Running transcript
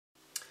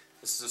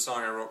This is a song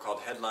I wrote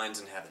called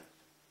Headlines in Heaven.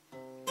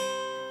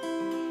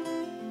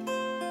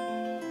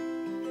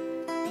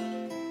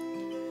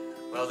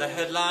 Well, the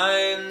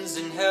headlines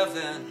in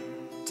heaven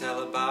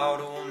tell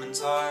about a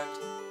woman's heart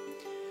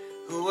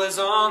who was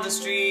on the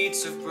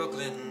streets of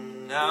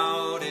Brooklyn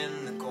out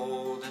in the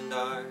cold and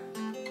dark,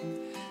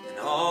 and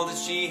all that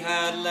she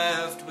had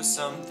left was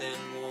something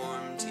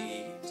warm to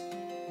eat.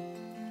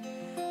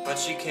 But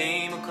she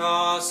came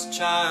across a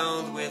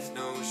child with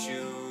no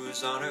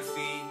shoes on her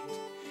feet.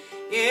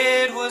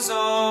 It was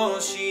all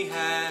she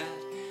had,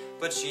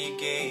 but she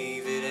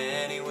gave it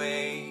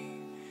anyway.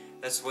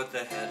 That's what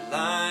the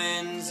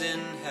headlines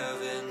in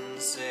heaven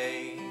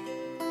say.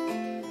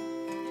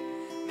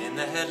 In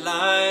the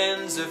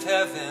headlines of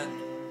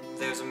heaven,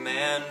 there's a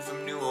man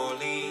from New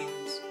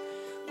Orleans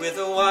with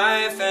a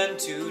wife and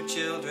 2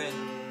 children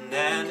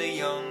and a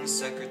young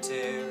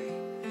secretary.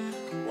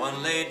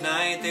 One late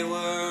night they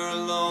were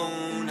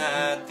alone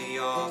at the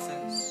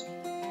office.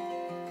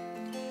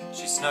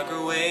 She snuck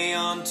her way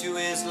onto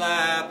his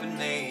lap and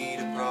made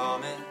a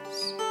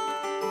promise.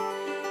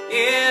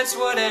 It's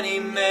what any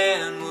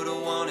man would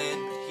have wanted,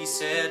 but he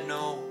said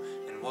no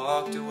and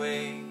walked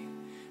away.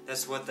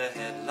 That's what the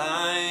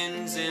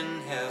headlines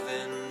in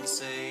heaven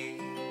say.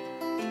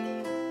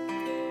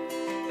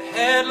 The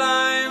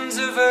headlines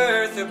of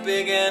earth are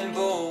big and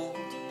bold.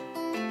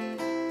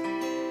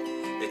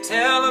 They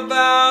tell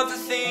about the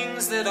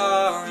things that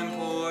are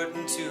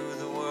important to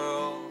the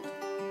world.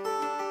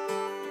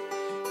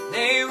 And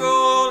they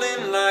roll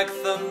in like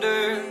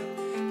thunder,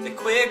 they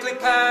quickly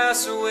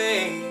pass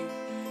away.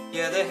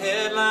 Yeah, the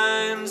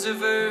headlines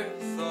of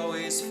earth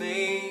always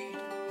fade.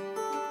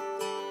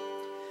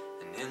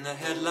 And in the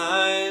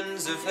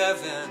headlines of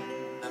heaven,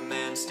 a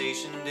man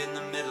stationed in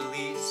the Middle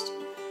East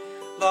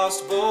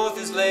lost both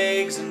his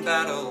legs in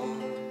battle,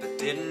 but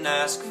didn't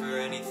ask for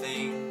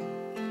anything.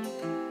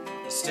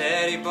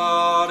 Instead he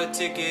bought a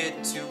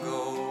ticket to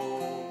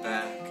go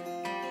back,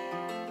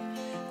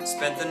 and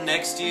spent the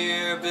next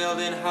year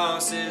building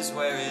houses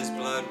where his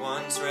blood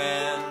once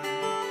ran.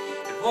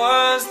 It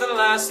was the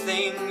last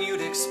thing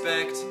you'd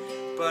expect,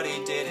 but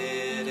he did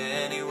it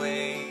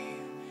anyway.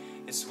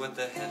 It's what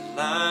the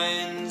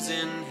headlines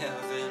in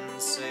heaven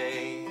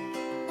say.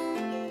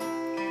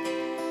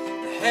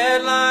 The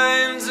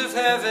headlines of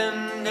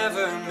heaven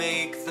never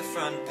make the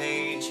front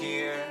page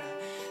here.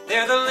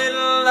 They're the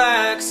little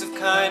acts of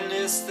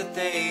kindness that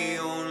they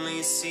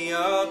only see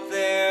up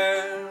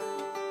there.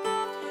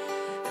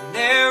 And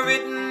they're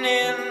written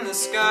in the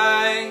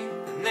sky,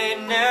 and they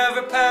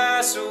never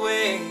pass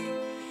away.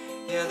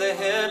 Yeah, the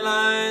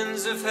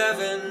headlines of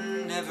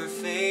heaven never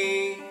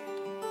fade.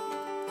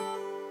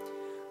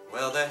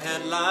 Well, the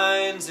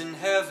headlines in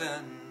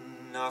heaven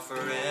are for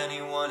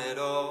anyone at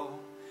all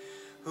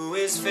who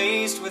is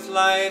faced with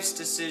life's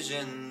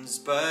decisions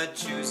but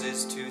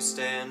chooses to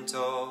stand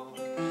tall.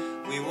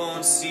 We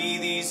won't see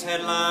these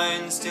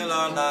headlines till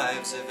our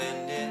lives have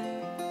ended,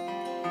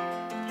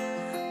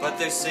 but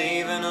they're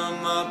saving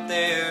them up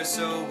there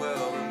so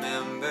we'll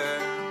remember.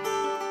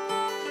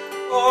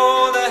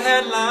 Oh, the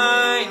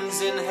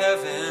headlines in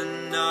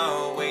heaven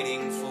are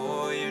waiting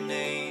for your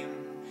name.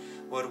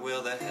 What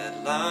will the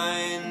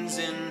headlines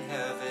in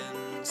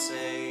heaven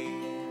say?